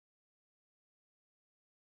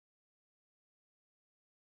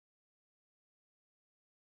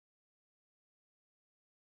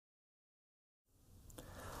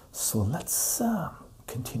So let's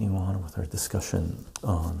continue on with our discussion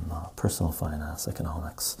on personal finance,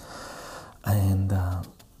 economics, and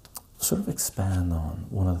sort of expand on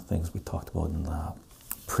one of the things we talked about in the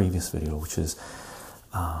previous video, which is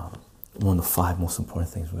one of the 5 most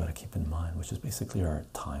important things we got to keep in mind, which is basically our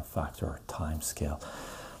time factor, our time scale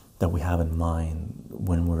that we have in mind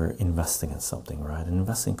when we're investing in something, right? And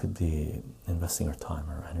investing could be investing our time,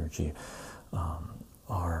 our energy,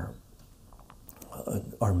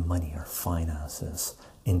 our money, our finances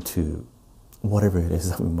into whatever it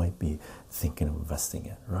is that we might be thinking of investing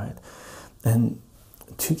in, right? And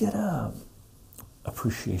to get a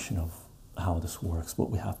appreciation of how this works, what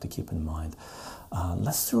we have to keep in mind,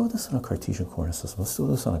 let's throw this on a Cartesian coordinate system. Let's throw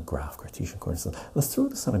this on a graph, Cartesian coordinate system. Let's throw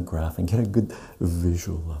this on a graph and get a good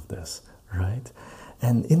visual of this, right?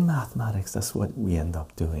 And in mathematics, that's what we end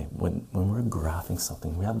up doing. When we're graphing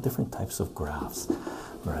something, we have different types of graphs,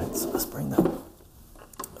 right? So let's bring that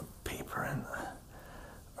paper and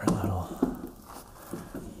our little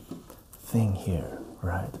thing here,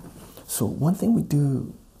 right? So one thing we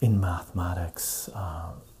do in mathematics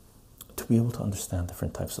to be able to understand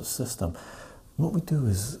different types of system, what we do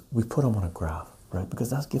is we put them on a graph, right?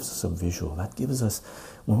 Because that gives us a visual. That gives us,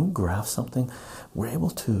 when we graph something, we're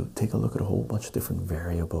able to take a look at a whole bunch of different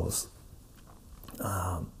variables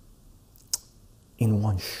in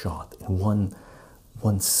one shot, in one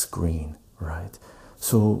screen, right?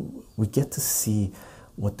 So we get to see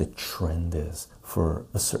what the trend is for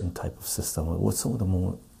a certain type of system, what some of the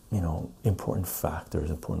more important factors,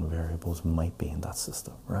 important variables might be in that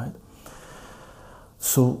system, right?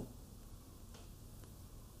 So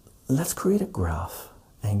let's create a graph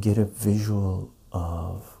and get a visual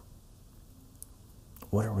of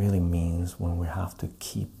what it really means when we have to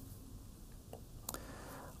keep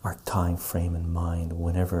our time frame in mind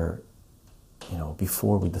whenever,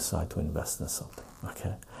 before we decide to invest in something,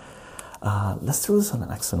 okay? Let's throw this on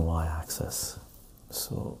an X and Y axis.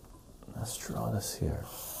 So let's draw this here.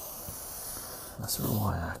 That's our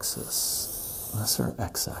y-axis. That's our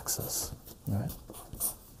x-axis, right?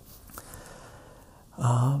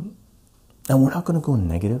 And we're not going to go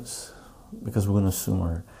negatives because we're going to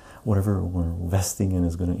assume whatever we're investing in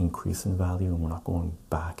is going to increase in value, and we're not going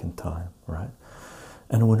back in time, right?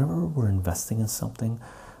 And whenever we're investing in something,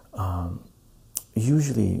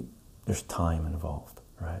 usually there's time involved,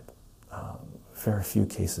 right? Very few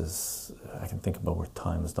cases I can think about where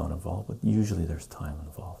time is not involved, but usually there's time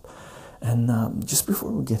involved. And just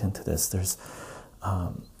before we get into this, there's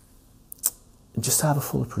just to have a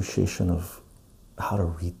full appreciation of how to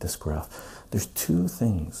read this graph. There's two of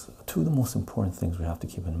the most important things we have to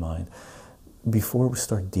keep in mind before we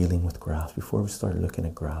start dealing with graphs, before we start looking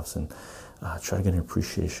at graphs and try to get an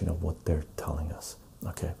appreciation of what they're telling us,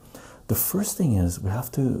 okay? The first thing is we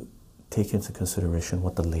have to take into consideration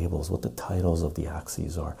what the labels, what the titles of the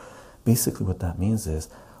axes are. Basically what that means is,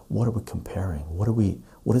 what are we comparing?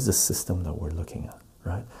 What is the system that we're looking at,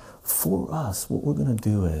 right? For us, what we're going to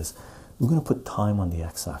do is we're going to put time on the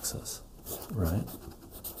x-axis, right?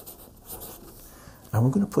 And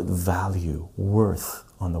we're going to put value, worth,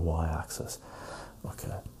 on the y-axis.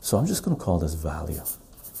 Okay, so I'm just going to call this value.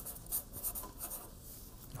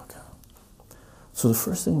 Okay. So the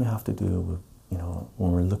first thing we have to do,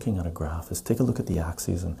 when we're looking at a graph, is take a look at the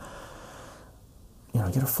axes and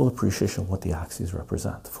get a full appreciation of what the axes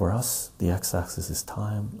represent. For us, the x-axis is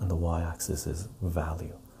time and the y-axis is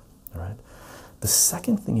value. All right. The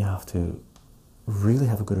second thing you have to really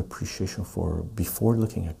have a good appreciation for before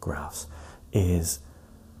looking at graphs is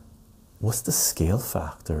what's the scale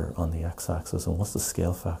factor on the x-axis and what's the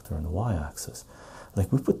scale factor on the y-axis.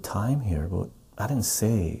 Like, we put time here, but I didn't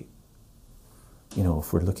say,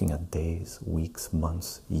 if we're looking at days, weeks,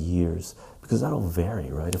 months, years, because that'll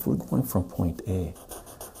vary, right? If we're going from point A,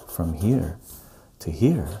 from here to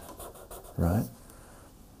here, right,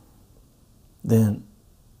 then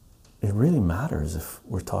it really matters if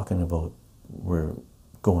we're talking about, we're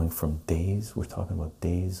going from days, we're talking about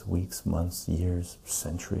days, weeks, months, years,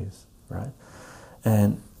 centuries, right?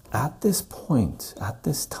 And at this point, at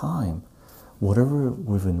this time, whatever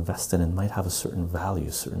we've invested in might have a certain value,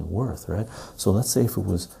 a certain worth, right? So let's say if it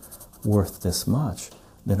was worth this much,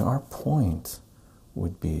 then our point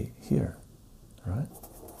would be here, right?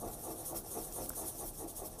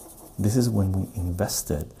 This is when we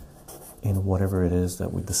invested in whatever it is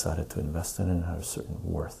that we decided to invest in and at a certain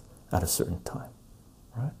worth at a certain time,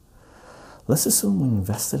 right? Let's assume we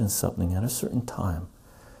invested in something at a certain time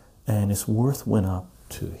and its worth went up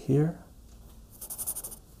to here,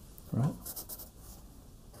 right?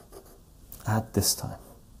 At this time.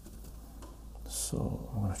 So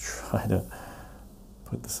I'm going to try to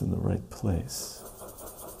put this in the right place.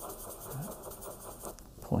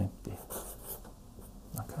 point B.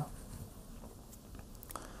 Okay.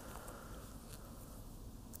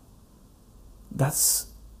 That's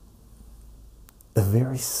a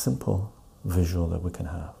very simple visual that we can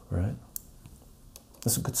have, right?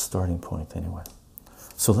 That's a good starting point anyway.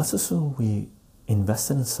 So let's assume we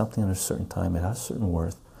invested in something at a certain time, it has a certain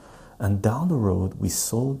worth, and down the road we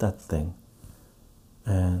sold that thing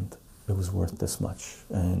and it was worth this much,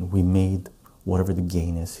 and we made whatever the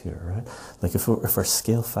gain is here, right? Like if our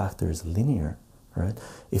scale factor is linear, right?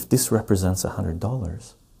 If this represents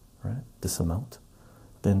 $100, right? This amount,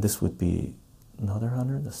 then this would be another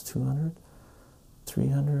 100, that's 200,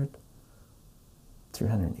 300,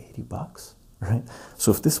 380 bucks, right?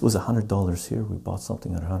 So if this was $100 here, we bought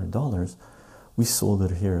something at $100, we sold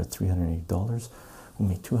it here at $380, we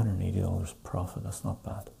made $280 profit. That's not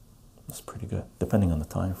bad. That's pretty good, depending on the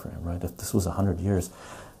time frame, right? If this was 100 years,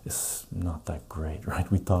 it's not that great, right?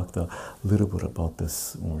 We talked a little bit about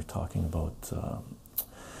this when we were talking about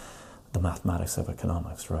the mathematics of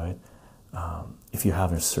economics, right? If you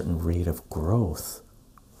have a certain rate of growth,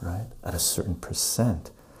 right, at a certain percent,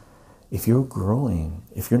 if you're growing,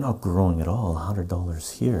 if you're not growing at all,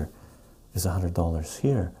 $100 here is $100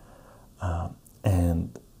 here,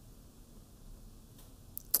 and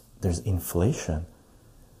there's inflation,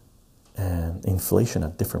 and inflation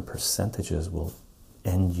at different percentages will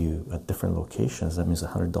end you at different locations. That means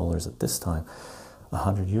 $100 at this time,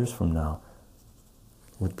 100 years from now,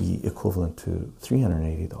 would be equivalent to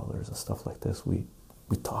 $380 and stuff like this. We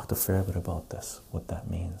talked a fair bit about this, what that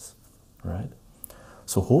means, right?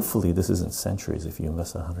 So hopefully this isn't centuries. If you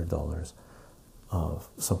invest $100 of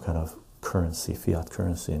some kind of currency, fiat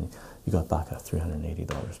currency, and you got back at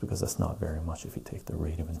 $380, because that's not very much if you take the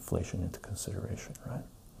rate of inflation into consideration, right?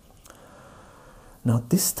 Now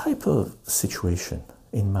this type of situation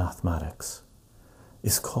in mathematics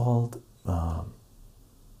is called a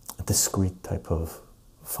discrete type of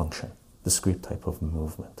function, discrete type of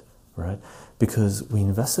movement, right? Because we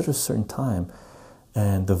invested at a certain time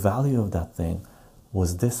and the value of that thing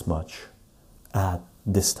was this much at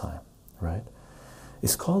this time, right?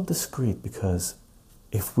 It's called discrete because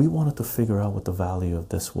if we wanted to figure out what the value of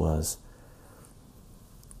this was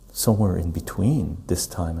somewhere in between this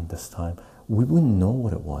time and this time, we wouldn't know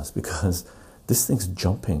what it was, because this thing's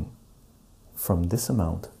jumping from this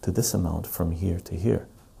amount to this amount from here to here,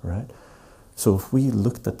 right? So if we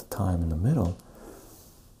looked at the time in the middle,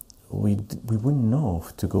 we wouldn't know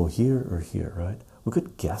if to go here or here, right? We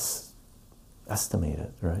could guess, estimate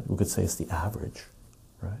it, right? We could say it's the average,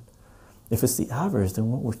 right? If it's the average,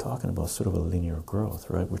 then what we're talking about is sort of a linear growth,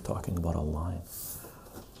 right? We're talking about a line.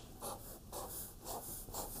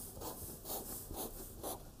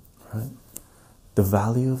 Right? The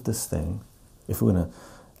value of this thing, if we're going to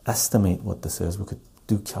estimate what this is, we could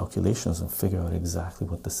do calculations and figure out exactly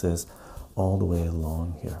what this is all the way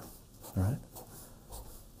along here, right?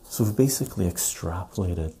 So we've basically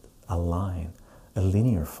extrapolated a line, a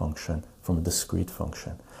linear function, from a discrete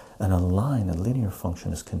function. And a line, a linear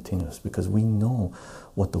function, is continuous because we know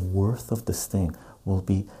what the worth of this thing will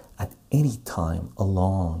be at any time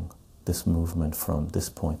along this movement from this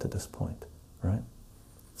point to this point, right?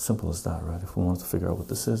 Simple as that, right? If we want to figure out what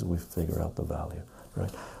this is, we figure out the value, right?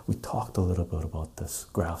 We talked a little bit about this,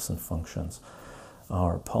 graphs and functions,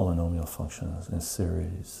 our polynomial functions in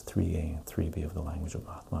series 3a and 3b of the language of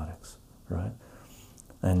mathematics, right?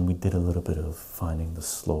 And we did a little bit of finding the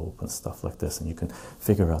slope and stuff like this, and you can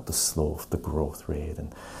figure out the slope, the growth rate,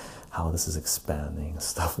 and how this is expanding,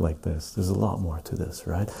 stuff like this. There's a lot more to this,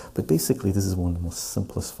 right? But basically, this is one of the most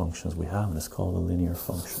simplest functions we have, and it's called a linear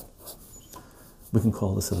function. We can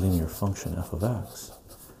call this a linear function, f of x,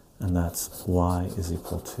 and that's y is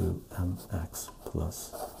equal to mx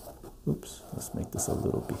plus, oops, let's make this a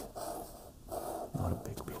little b, not a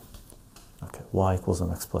big B. Okay, y equals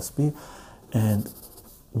mx plus b, and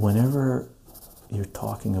whenever you're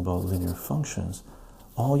talking about linear functions,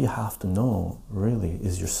 all you have to know really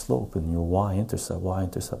is your slope and your y-intercept.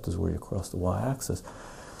 Y-intercept is where you cross the y-axis,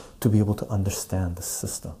 to be able to understand the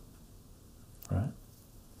system, right?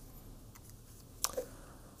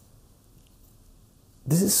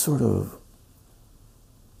 This is sort of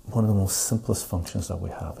one of the most simplest functions that we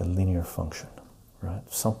have, a linear function, right?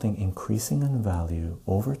 Something increasing in value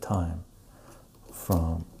over time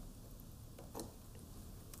from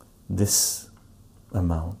this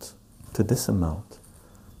amount to this amount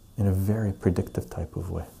in a very predictive type of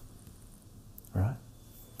way, right?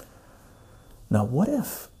 Now, what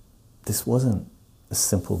if this wasn't a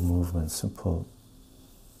simple movement, simple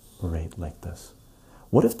rate like this?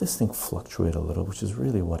 What if this thing fluctuated a little, which is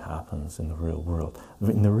really what happens in the real world?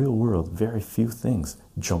 In the real world, very few things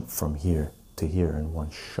jump from here to here in one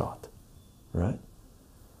shot, right?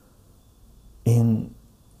 In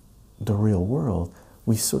the real world,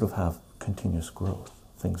 we sort of have continuous growth,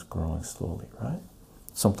 things growing slowly, right?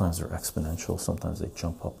 Sometimes they're exponential, sometimes they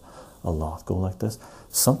jump up a lot, go like this.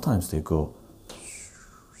 Sometimes they go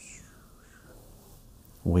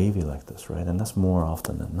wavy like this, right? And that's more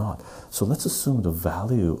often than not. So let's assume the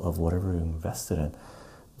value of whatever you invested in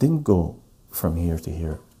didn't go from here to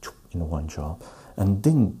here in one job and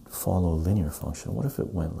didn't follow a linear function. What if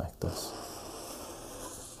it went like this?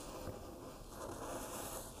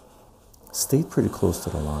 Stayed pretty close to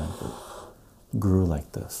the line, but grew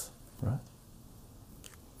like this, right?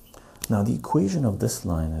 Now the equation of this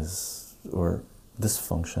line is, or this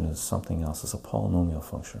function is something else. It's a polynomial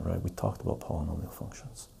function, right? We talked about polynomial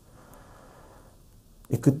functions.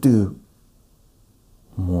 It could do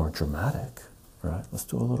more dramatic, right? Let's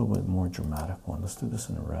do a little bit more dramatic one. Let's do this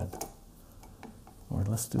in red, or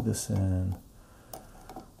let's do this in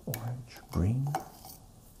orange, green.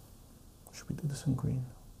 Should we do this in green?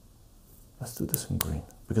 Let's do this in green,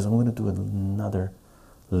 because I'm going to do another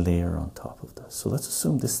layer on top of this. So let's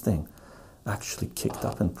assume this thing actually kicked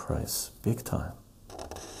up in price big time,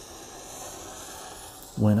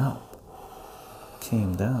 went up,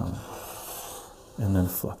 came down, and then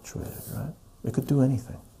fluctuated, right? It could do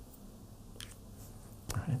anything,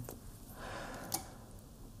 right?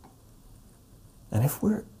 And if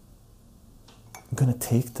we're going to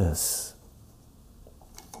take this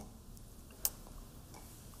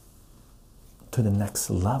to the next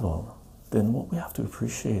level, then what we have to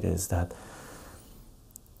appreciate is that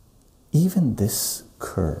even this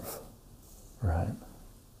curve, right,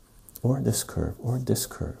 or this curve, or this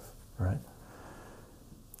curve, right,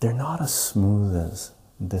 they're not as smooth as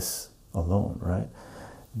this alone, right?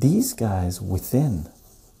 These guys within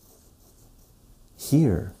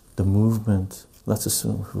here, the movement, let's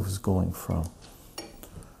assume who's going from,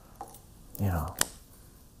 you know,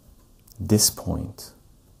 this point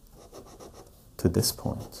to this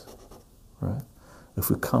point, right? If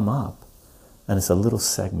we come up and it's a little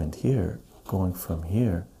segment here going from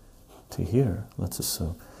here to here, let's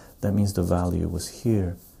assume that means the value was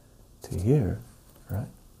here to here, right?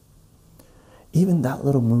 Even that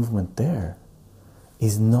little movement there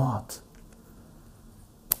is not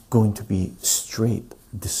going to be straight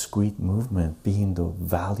discrete movement, being the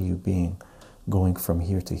value being going from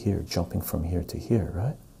here to here, jumping from here to here,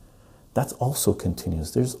 right? That's also continuous.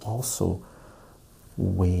 There's also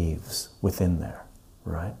waves within there,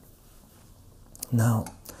 right? Now,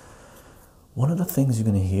 one of the things you're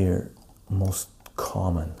going to hear most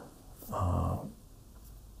common,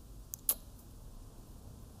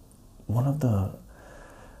 one of the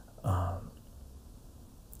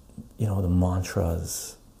you know, the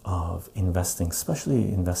mantras of investing,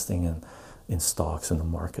 especially investing in stocks in the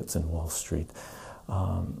markets in Wall Street,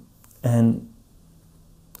 and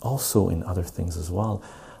also in other things as well.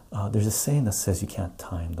 There's a saying that says you can't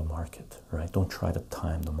time the market, right? Don't try to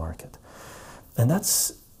time the market. And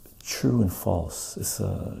that's true and false. It's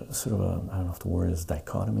a sort of a, I don't know if the word is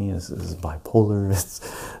dichotomy, is bipolar. It's,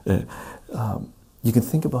 you can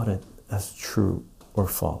think about it as true or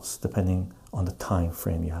false, depending on the time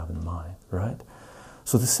frame you have in mind, right?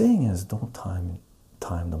 So the saying is don't time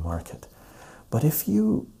the market. But if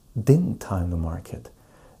you didn't time the market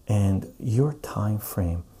and your time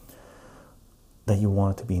frame that you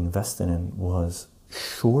wanted to be invested in was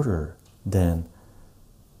shorter than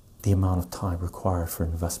the amount of time required for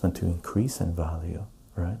investment to increase in value,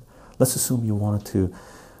 right? Let's assume you wanted to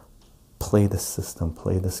play this system,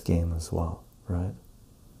 play this game as well, right?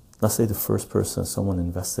 Let's say the first person someone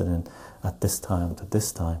invested in at this time to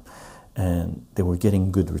this time, and they were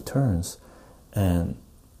getting good returns, and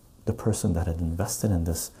the person that had invested in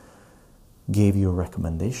this gave you a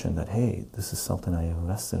recommendation that, hey, this is something I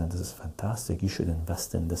invested in, this is fantastic, you should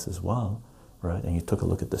invest in this as well, right? And you took a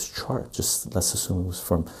look at this chart, just let's assume it was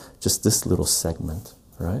from just this little segment,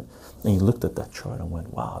 right? And you looked at that chart and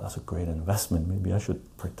went, wow, that's a great investment, maybe I should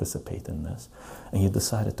participate in this. And you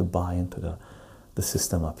decided to buy into the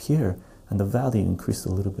system up here, and the value increased a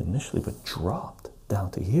little bit initially but dropped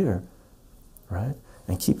down to here, right?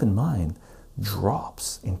 And keep in mind,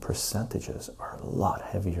 drops in percentages are a lot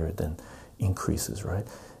heavier than increases, right?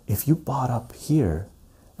 If you bought up here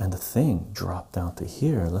and the thing dropped down to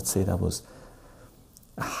here, let's say that was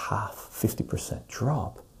a half, 50%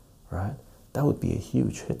 drop, right? That would be a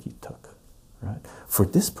huge hit you took, right? For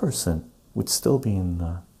this person, would still be in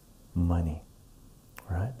the money,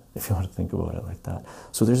 right? If you want to think about it like that.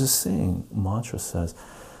 So there's a saying, mantra says,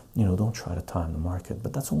 you know, don't try to time the market,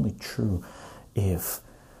 but that's only true if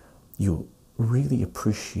you really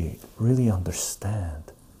appreciate, really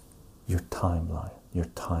understand your timeline, your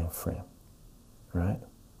time frame, right?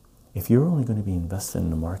 If you're only going to be invested in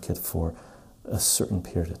the market for a certain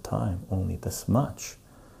period of time, only this much,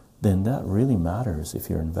 then that really matters if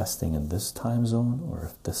you're investing in this time zone or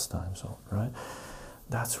if this time zone, right?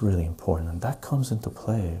 That's really important, and that comes into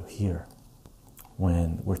play here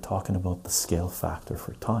when we're talking about the scale factor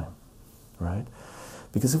for time, right?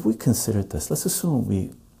 Because if we consider this, let's assume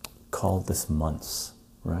we call this months,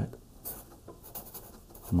 right?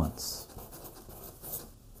 Months.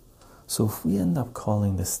 So if we end up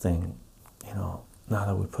calling this thing, you know, now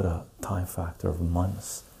that we put a time factor of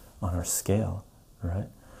months on our scale, right?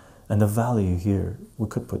 And the value here, we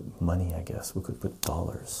could put money, I guess. We could put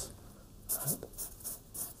dollars, right?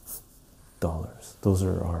 Dollars. Those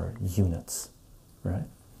are our units, right?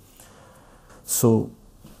 So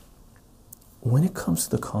when it comes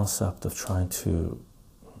to the concept of trying to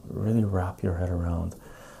really wrap your head around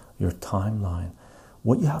your timeline,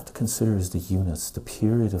 what you have to consider is the units, the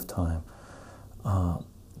period of time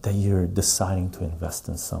that you're deciding to invest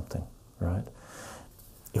in something, right?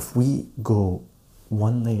 If we go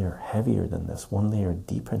one layer heavier than this, one layer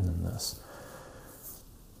deeper than this,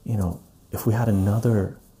 you know, if we had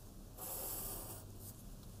another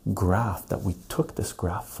graph that we took this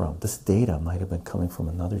graph from, this data might have been coming from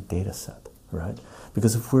another data set, right?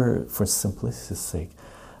 Because if we're, for simplicity's sake,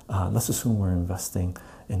 let's assume we're investing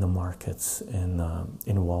in the markets in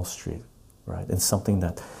Wall Street, right? In something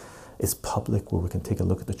that is public, where we can take a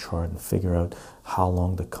look at the chart and figure out how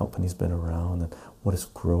long the company's been around and what its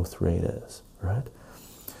growth rate is, right?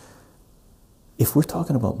 If we're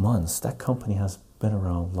talking about months, that company has been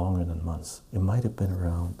around longer than months. It might have been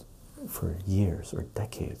around for years or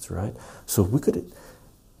decades, right? So we could,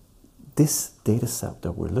 this data set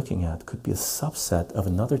that we're looking at could be a subset of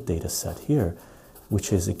another data set here,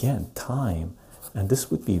 which is again time, and this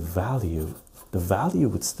would be value. The value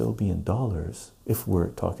would still be in dollars if we're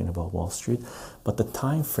talking about Wall Street, but the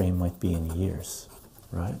time frame might be in years,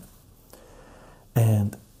 right?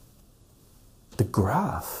 And the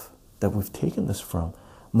graph that we've taken this from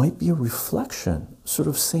might be a reflection, sort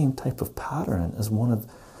of same type of pattern as one of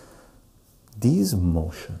these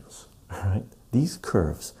motions, right? These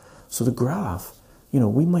curves. So the graph, you know,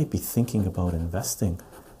 we might be thinking about investing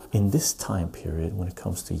in this time period when it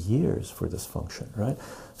comes to years for this function, right?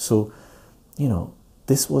 So, you know,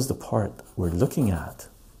 this was the part we're looking at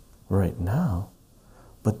right now,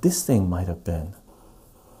 but this thing might have been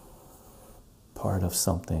part of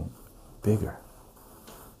something bigger,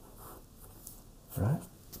 right?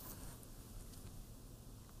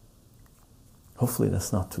 Hopefully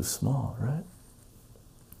that's not too small, right?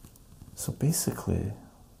 So basically,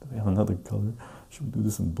 do we have another color? Should we do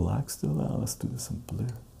this in black still? Oh, let's do this in blue,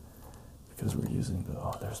 because we're using the,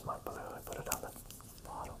 oh, there's my blue, I put it on the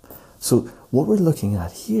bottom. So what we're looking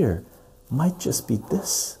at here might just be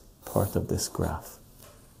this part of this graph,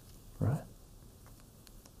 right?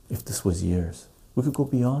 If this was years, we could go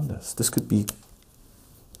beyond this. This could be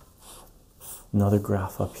another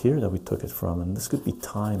graph up here that we took it from, and this could be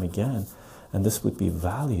time again, and this would be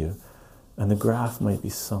value, and the graph might be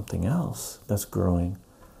something else that's growing,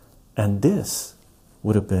 and this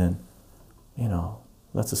would have been, you know,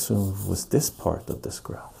 let's assume it was this part of this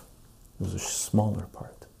graph. It was a smaller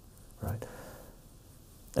part, right?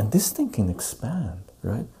 And this thing can expand,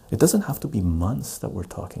 right? It doesn't have to be months that we're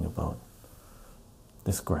talking about,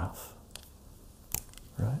 this graph,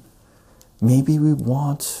 right? Maybe we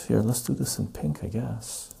want, here, let's do this in pink, I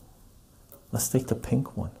guess. Let's take the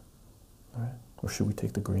pink one, right? Or should we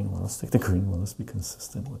take the green one? Let's take the green one. Let's be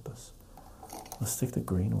consistent with this. Let's take the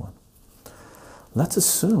green one. Let's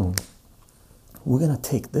assume we're going to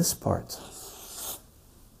take this part,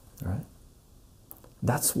 right?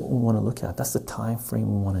 That's what we want to look at. That's the time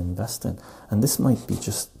frame we want to invest in. And this might be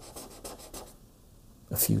just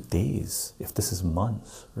a few days, if this is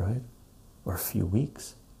months, right? Or a few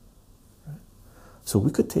weeks, right? So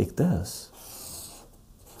we could take this,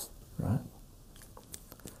 right?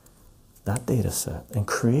 That data set and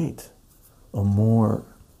create a more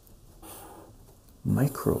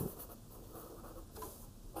micro,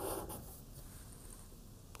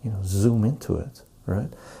 you know, zoom into it,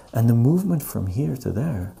 right? And the movement from here to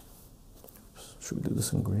there, should we do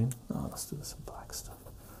this in green? No, let's do this in black stuff.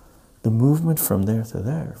 The movement from there to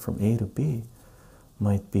there, from A to B,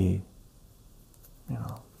 might be, you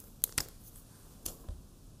know,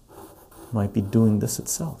 might be doing this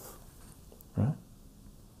itself, right?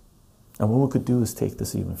 And what we could do is take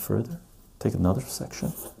this even further, take another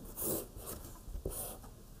section.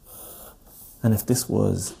 And if this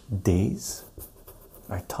was days,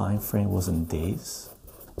 our time frame was in days,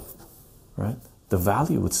 right? The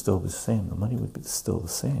value would still be the same, the money would be still the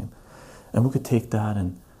same. And we could take that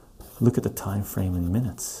and look at the time frame in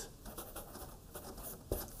minutes.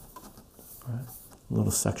 Right? A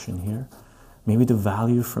little section here. Maybe the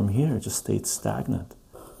value from here just stayed stagnant,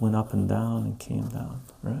 went up and down and came down,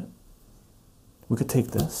 right? We could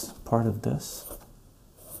take this, part of this,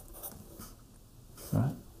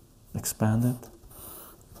 right? Expand it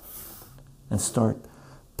and start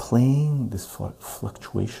playing these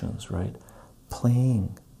fluctuations, right?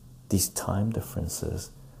 Playing these time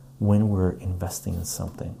differences when we're investing in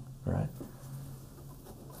something, right?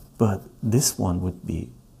 But this one would be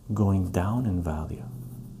going down in value,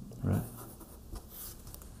 right?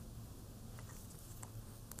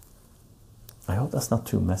 I hope that's not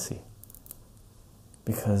too messy,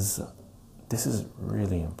 because this is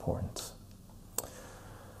really important.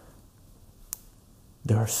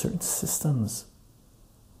 There are certain systems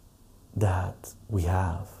that we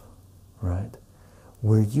have, right,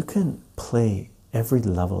 where you can play every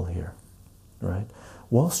level here, right?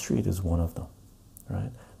 Wall Street is one of them,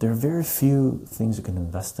 right? There are very few things you can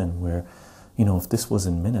invest in where, you know, if this was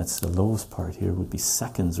in minutes, the lowest part here would be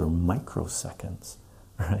seconds or microseconds,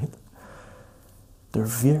 right? There are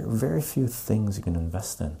very, very few things you can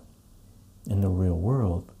invest in the real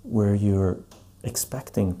world where you're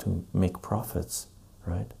expecting to make profits,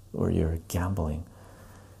 right? Or you're gambling.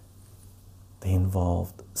 They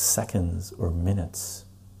involved seconds or minutes,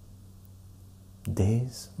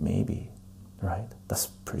 days, maybe, right? That's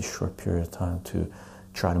a pretty short period of time to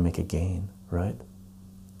try to make a gain, right?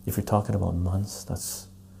 If you're talking about months, that's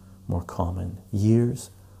more common.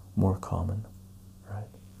 Years, more common, right?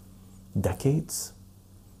 Decades,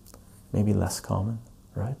 maybe less common,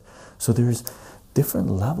 right? So there's different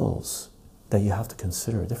levels that you have to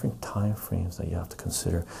consider, different time frames that you have to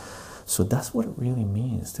consider. So that's what it really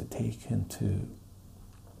means to take into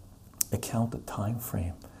account the time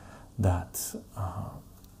frame that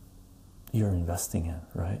you're investing in,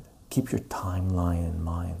 right? Keep your timeline in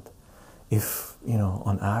mind. If, you know,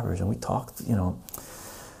 on average, and we talked a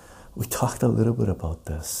little bit about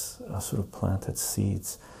this, sort of planted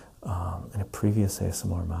seeds in a previous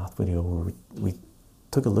ASMR math video where we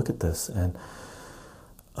took a look at this, and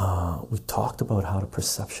we talked about how the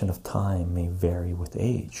perception of time may vary with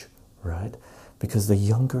age, right? Because the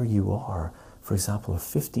younger you are, for example, a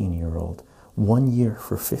 15-year-old, 1 year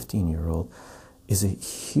for a 15-year-old is a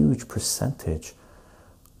huge percentage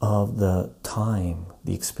of the time,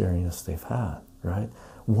 the experience they've had, right?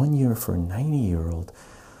 1 year for a 90-year-old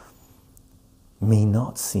may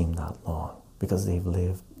not seem that long because they've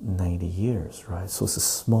lived 90 years, right? So it's a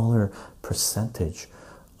smaller percentage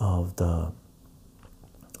of the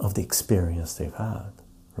experience they've had,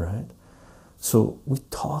 right? So we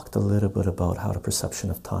talked a little bit about how the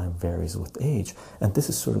perception of time varies with age, and this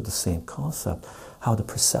is sort of the same concept, how the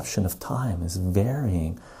perception of time is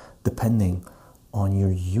varying depending on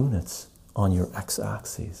your units, on your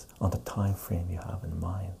x-axis, on the time frame you have in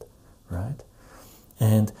mind, right?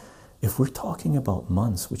 And if we're talking about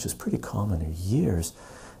months, which is pretty common, or years,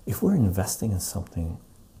 if we're investing in something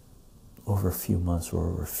over a few months or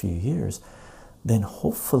over a few years, then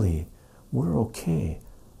hopefully we're okay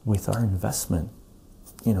with our investment,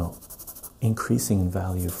 you know, increasing in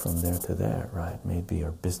value from there to there, right? Maybe our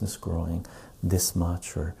business growing this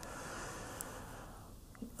much, or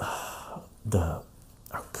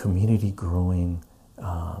our community growing,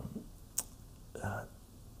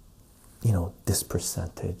 you know, this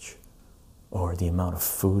percentage, or the amount of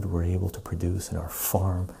food we're able to produce in our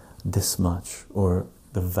farm this much, or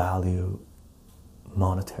the value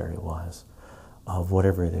monetary wise of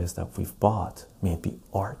whatever it is that we've bought. May it be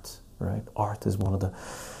art, right? Art is one of the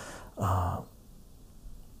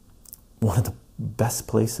best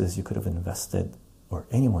places you could have invested, or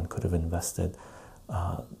anyone could have invested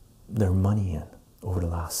their money in over the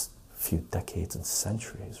last few decades and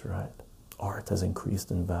centuries, right? Art has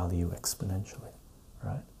increased in value exponentially,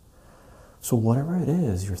 right? So whatever it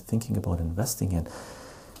is you're thinking about investing in,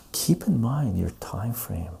 keep in mind your time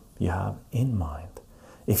frame you have in mind.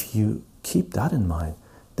 If you keep that in mind,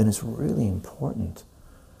 then it's really important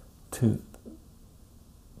to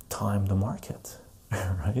time the market,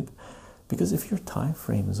 right? Because if your time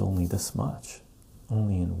frame is only this much,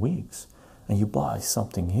 only in weeks, and you buy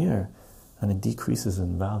something here and it decreases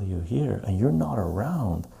in value here, and you're not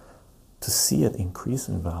around to see it increase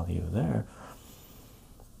in value there,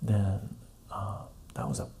 then that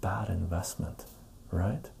was a bad investment,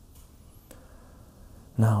 right?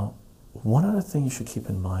 Now, one other thing you should keep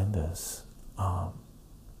in mind is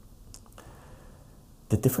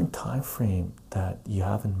the different time frame that you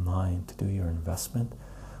have in mind to do your investment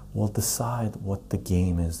will decide what the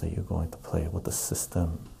game is that you're going to play, what the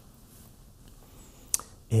system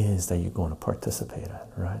is that you're going to participate in,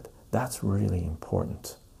 right? That's really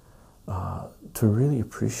important to really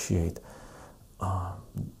appreciate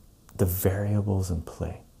the variables in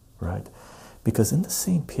play, right? Because in the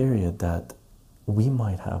same period that we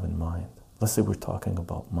might have in mind, let's say we're talking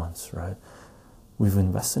about months, right? We've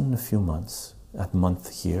invested in a few months at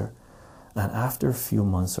month here, and after a few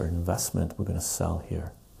months our investment we're going to sell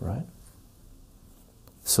here, right?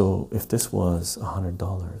 So if this was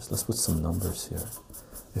 $100, let's put some numbers here.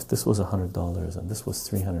 If this was $100 and this was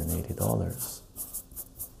 $380,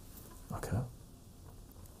 okay,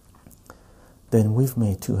 then we've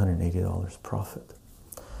made $280 profit.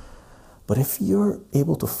 But if you're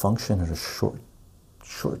able to function at a short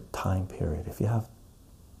time period, if you have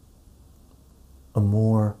a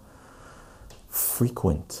more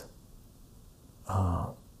frequent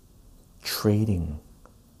trading,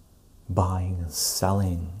 buying and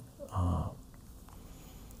selling,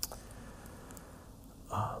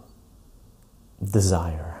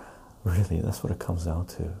 desire, really, that's what it comes down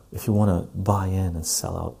to. If you want to buy in and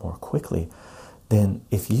sell out more quickly, then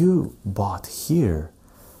if you bought here,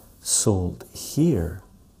 sold here,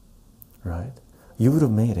 right, you would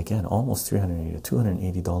have made, again, almost $380 to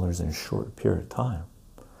 $280 in a short period of time,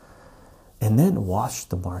 and then watched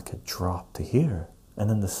the market drop to here, and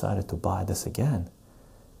then decided to buy this again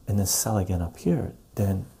and then sell again up here,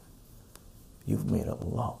 then you've made a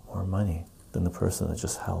lot more money than the person that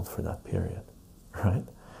just held for that period, right?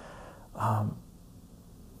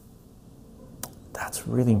 That's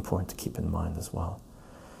really important to keep in mind as well,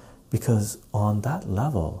 because on that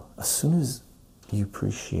level, as soon as you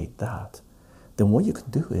appreciate that, then what you can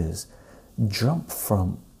do is jump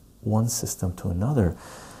from one system to another.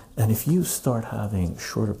 And if you start having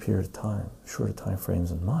shorter period of time, shorter time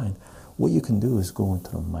frames in mind, what you can do is go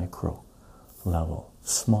into the micro level,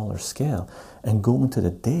 smaller scale, and go into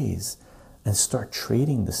the days and start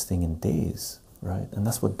trading this thing in days, right? And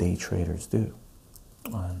that's what day traders do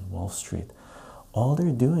on Wall Street. All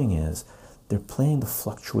they're doing is they're playing the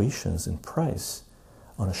fluctuations in price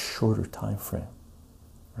on a shorter time frame,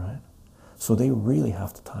 right? So they really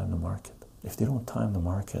have to time the market. If they don't time the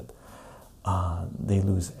market, they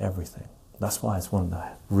lose everything. That's why it's one of the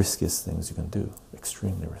riskiest things you can do,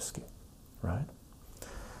 extremely risky, right?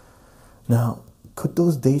 Now, could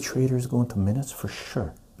those day traders go into minutes? For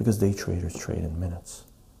sure, because day traders trade in minutes,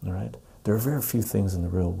 all right? There are very few things in the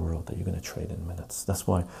real world that you're going to trade in minutes. That's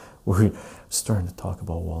why we're starting to talk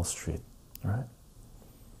about Wall Street, all right?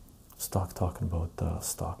 Talking about the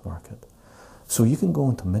stock market. So you can go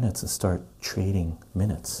into minutes and start trading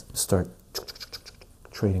minutes, start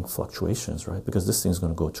trading fluctuations, right? Because this thing's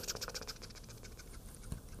going to go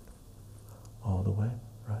all the way,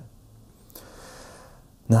 right?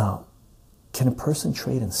 Now, can a person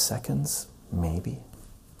trade in seconds? Maybe.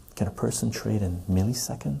 Can a person trade in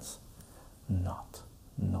milliseconds? Not.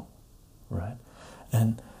 No, right?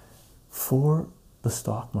 And for the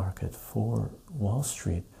stock market, for Wall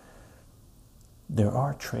Street, there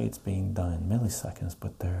are trades being done in milliseconds,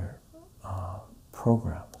 but they're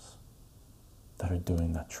programs that are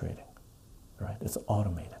doing that trading, right? It's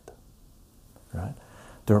automated, right?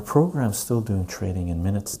 There are programs still doing trading in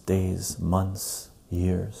minutes, days, months,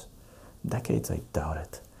 years, decades. I doubt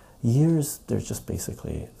it. Years, they're just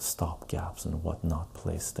basically stop gaps and whatnot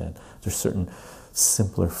placed in. There's certain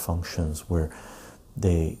simpler functions where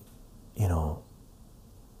they, you know,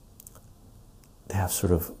 they have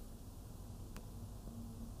sort of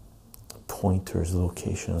pointers,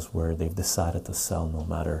 locations where they've decided to sell no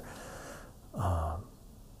matter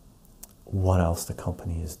what else the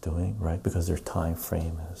company is doing, right? Because their time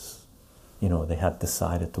frame is, you know, they had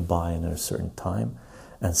decided to buy in at a certain time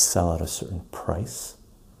and sell at a certain price,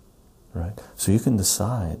 right? So you can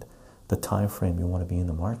decide the time frame you want to be in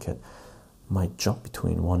the market might jump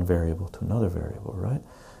between one variable to another variable, right?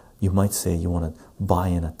 You might say you want to buy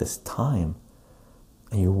in at this time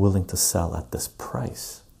and you're willing to sell at this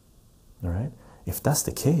price, all right? If that's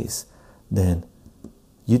the case, then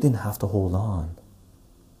you didn't have to hold on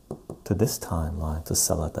to this timeline to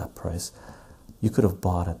sell at that price. You could have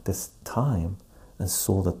bought at this time and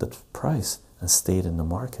sold at that price and stayed in the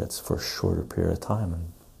markets for a shorter period of time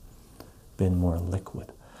and been more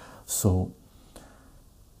liquid. So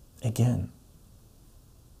again,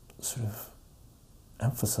 sort of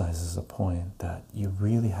emphasizes the point that you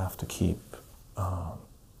really have to keep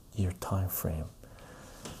your time frame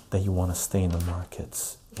that you want to stay in the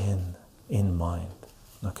markets in mind.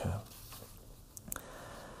 Okay.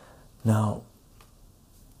 Now,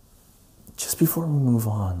 just before we move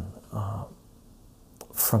on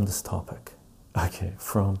from this topic, okay,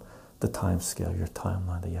 from the time scale, your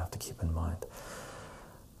timeline that you have to keep in mind.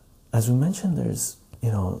 As we mentioned, there's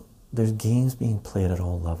you know, there's games being played at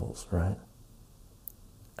all levels, right?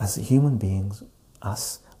 As human beings,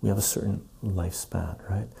 we have a certain lifespan,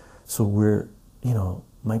 right? So we're, you know,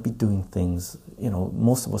 might be doing things, you know,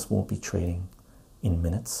 most of us won't be trading in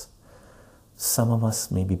minutes. Some of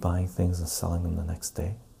us may be buying things and selling them the next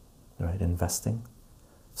day, right? Investing.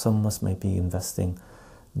 Some of us might be investing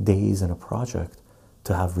days in a project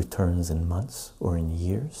to have returns in months or in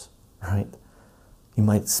years, right? You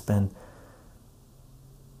might spend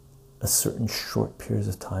a certain short periods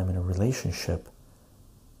of time in a relationship,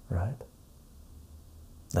 right?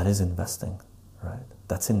 That is investing, right?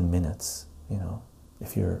 That's in minutes, you know.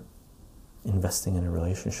 If you're investing in a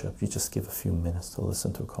relationship, you just give a few minutes to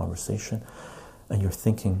listen to a conversation and you're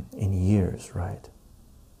thinking in years, right?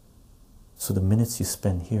 So the minutes you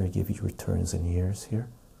spend here give you returns in years here.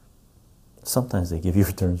 Sometimes they give you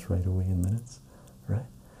returns right away in minutes, right?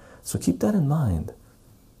 So keep that in mind.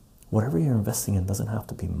 Whatever you're investing in doesn't have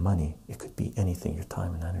to be money. It could be anything, your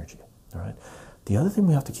time and energy, all right? The other thing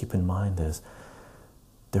we have to keep in mind is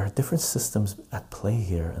there are different systems at play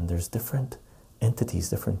here, and there's different entities,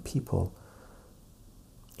 different people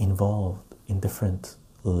involved in different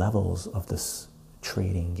levels of this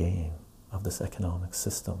trading game, of this economic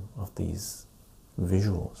system, of these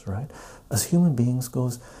visuals, right? As human beings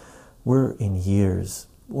goes, we're in years,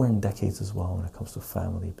 we're in decades as well when it comes to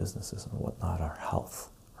family, businesses, and whatnot, our health,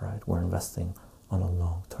 right? We're investing on a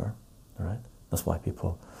long term, right? That's why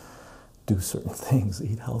people do certain things,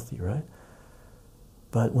 eat healthy, right?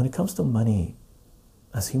 But when it comes to money,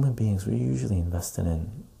 as human beings, we're usually investing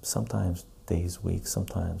in sometimes days, weeks,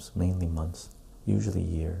 sometimes mainly months, usually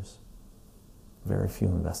years. Very few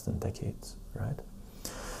invest in decades, right?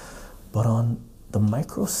 But on the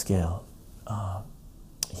micro scale,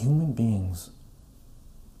 human beings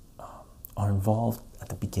are involved at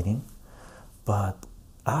the beginning, but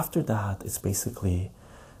after that, it's basically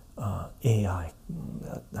AI. I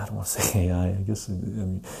don't want to say AI, I guess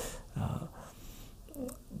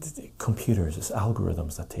computers, it's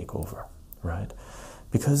algorithms that take over, right?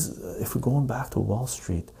 Because if we're going back to Wall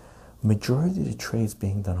Street, majority of the trades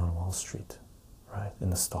being done on Wall Street, right, in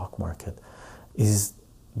the stock market, is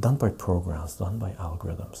done by programs, done by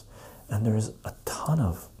algorithms. And there's a ton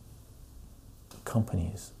of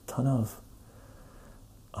companies, ton of,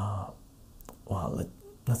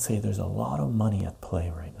 let's say there's a lot of money at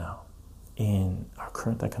play right now in our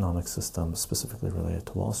current economic system, specifically related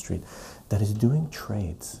to Wall Street, that is doing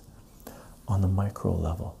trades on the micro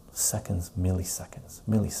level, seconds, milliseconds,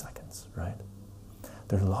 right?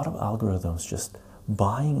 There's a lot of algorithms just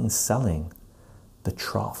buying and selling the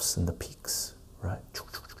troughs and the peaks, right?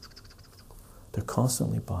 They're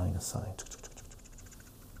constantly buying and selling,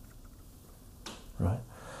 right?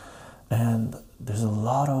 And there's a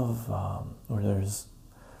lot of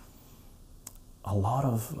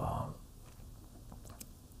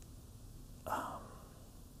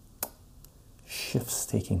shifts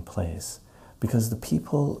taking place because the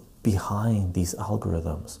people behind these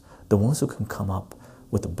algorithms, the ones who can come up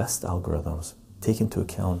with the best algorithms, take into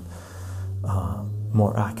account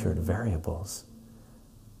more accurate variables,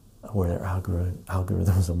 where their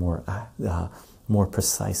algorithms are more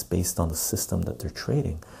precise based on the system that they're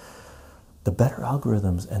trading. The better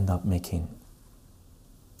algorithms end up making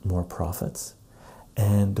more profits,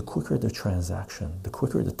 and the quicker the transaction, the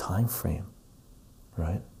quicker the time frame,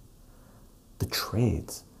 right? The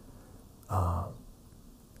trades,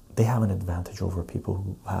 they have an advantage over people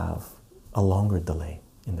who have a longer delay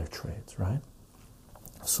in their trades, right?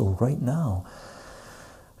 So right now,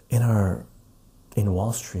 in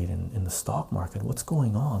Wall Street and in the stock market, what's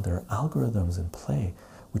going on? There are algorithms in play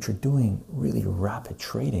which are doing really rapid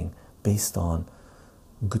trading based on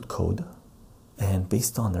good code and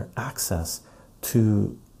based on their access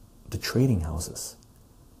to the trading houses.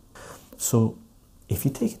 So if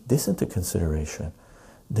you take this into consideration,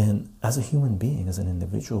 then as a human being, as an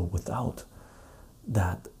individual, without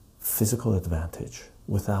that physical advantage,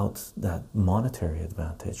 without that monetary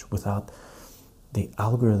advantage, without the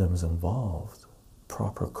algorithms involved,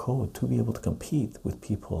 proper code to be able to compete with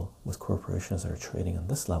people, with corporations that are trading on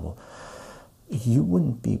this level, you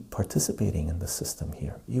wouldn't be participating in the system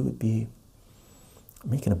here. You would be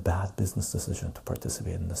making a bad business decision to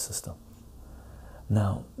participate in the system.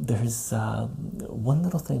 Now, there's one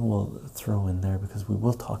little thing we'll throw in there, because we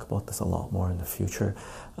will talk about this a lot more in the future,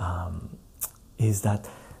 is that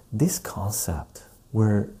this concept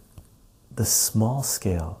where the small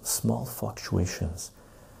scale, small fluctuations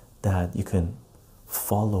that you can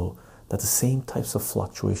follow, that the same types of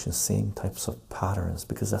fluctuations, same types of patterns,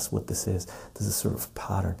 because that's what this is sort of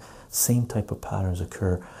pattern, same type of patterns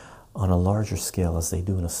occur on a larger scale as they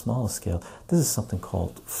do in a smaller scale. This is something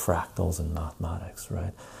called fractals in mathematics,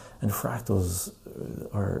 right? And fractals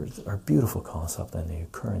are a beautiful concept, and they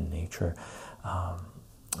occur in nature.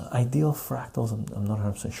 Ideal fractals, I'm not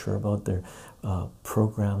 100% sure about their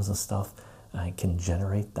programs and stuff can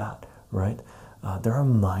generate that, right? There are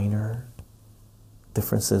minor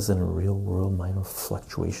differences in the real world, minor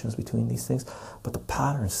fluctuations between these things, but the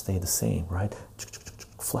patterns stay the same, right?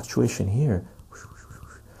 Fluctuation here,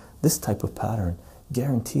 this type of pattern,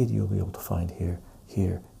 guaranteed you'll be able to find here,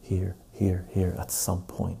 here, here, here, here at some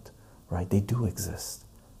point, right? They do exist,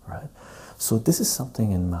 right? So this is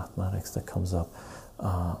something in mathematics that comes up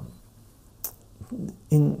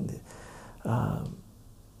in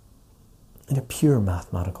a pure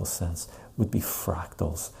mathematical sense would be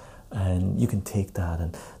fractals. And you can take that,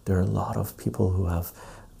 and there are a lot of people who have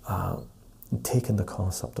taken the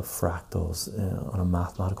concept of fractals on a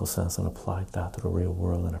mathematical sense and applied that to the real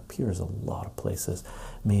world, and it appears a lot of places.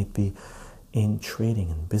 It may be in trading,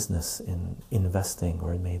 in business, in investing,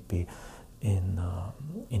 or it may be in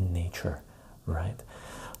nature, right?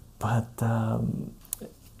 But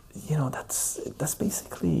you know, that's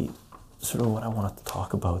basically sort of what I wanted to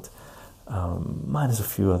talk about. Minus a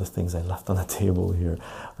few other things I left on the table here,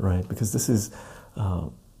 right? Because this is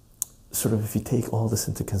sort of, if you take all this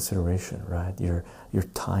into consideration, right, your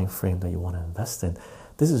time frame that you want to invest in,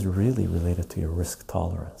 this is really related to your risk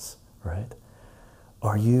tolerance, right?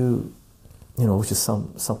 Are you, you know, which is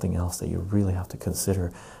something else that you really have to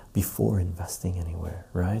consider before investing anywhere,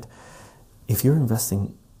 right? If you're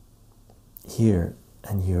investing here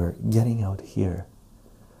and you're getting out here,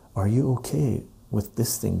 are you okay with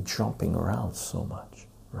this thing jumping around so much,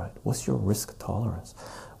 right? What's your risk tolerance?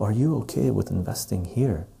 Are you okay with investing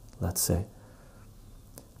here, let's say,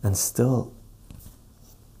 and still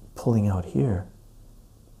pulling out here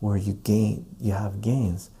where you have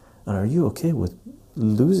gains? And are you okay with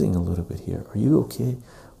losing a little bit here? Are you okay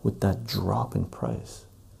with that drop in price?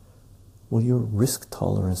 Will your risk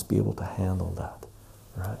tolerance be able to handle that,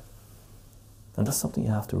 right? And that's something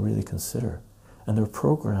you have to really consider. And there are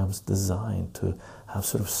programs designed to have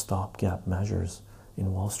sort of stopgap measures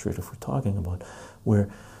in Wall Street, if we're talking about, where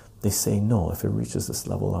they say, no, if it reaches this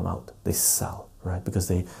level, I'm out. They sell, right? Because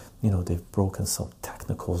they, you know, they've broken some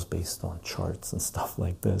technicals based on charts and stuff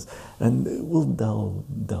like this. And we'll delve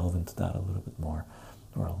into that a little bit more,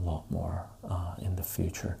 or a lot more in the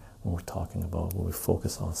future when we're talking about, when we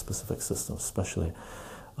focus on specific systems, especially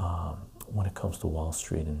when it comes to Wall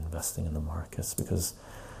Street and investing in the markets, because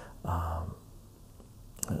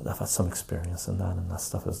I've had some experience in that, and that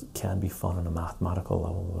stuff can be fun on a mathematical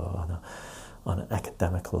level, on an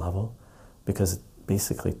academic level, because it's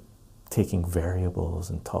basically taking variables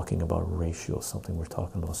and talking about ratios, something we're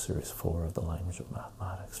talking about series 4 of the language of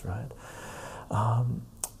mathematics, right?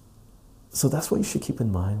 So that's what you should keep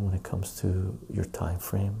in mind when it comes to your time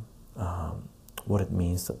frame, what it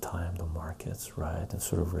means to time the markets, right, and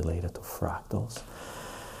sort of related to fractals.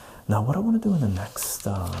 Now, what I want to do in the next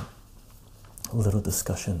little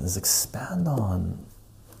discussion is expand on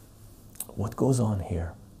what goes on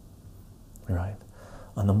here, right,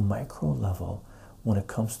 on the micro level when it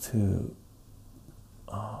comes to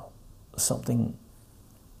something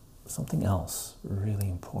else really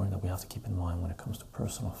important that we have to keep in mind when it comes to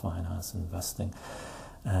personal finance, investing,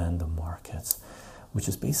 and the markets, which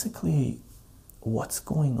is basically what's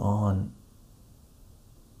going on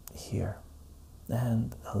here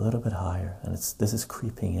and a little bit higher, and this is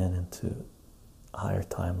creeping into higher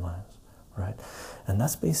timelines, right? And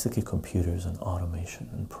that's basically computers and automation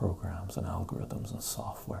and programs and algorithms and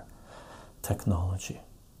software technology,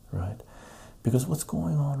 right? Because what's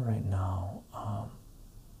going on right now,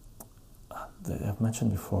 I've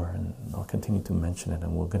mentioned before, and I'll continue to mention it,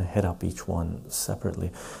 and we're going to hit up each one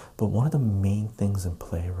separately, but one of the main things in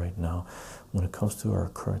play right now when it comes to our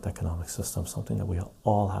current economic system, something that we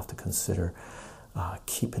all have to consider,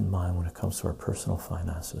 keep in mind when it comes to our personal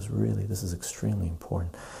finances, really this is extremely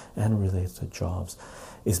important and related to jobs,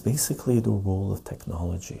 is basically the role of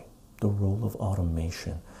technology, the role of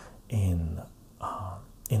automation in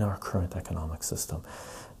our current economic system.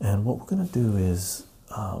 And what we're going to do is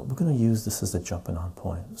we're going to use this as a jumping on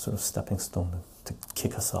point, sort of stepping stone to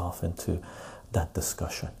kick us off into that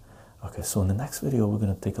discussion. Okay, so in the next video we're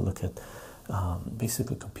going to take a look at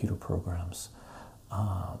basically computer programs,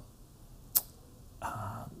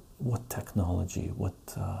 what technology, what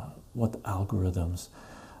algorithms,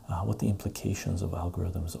 what the implications of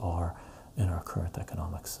algorithms are in our current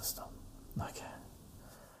economic system. Okay.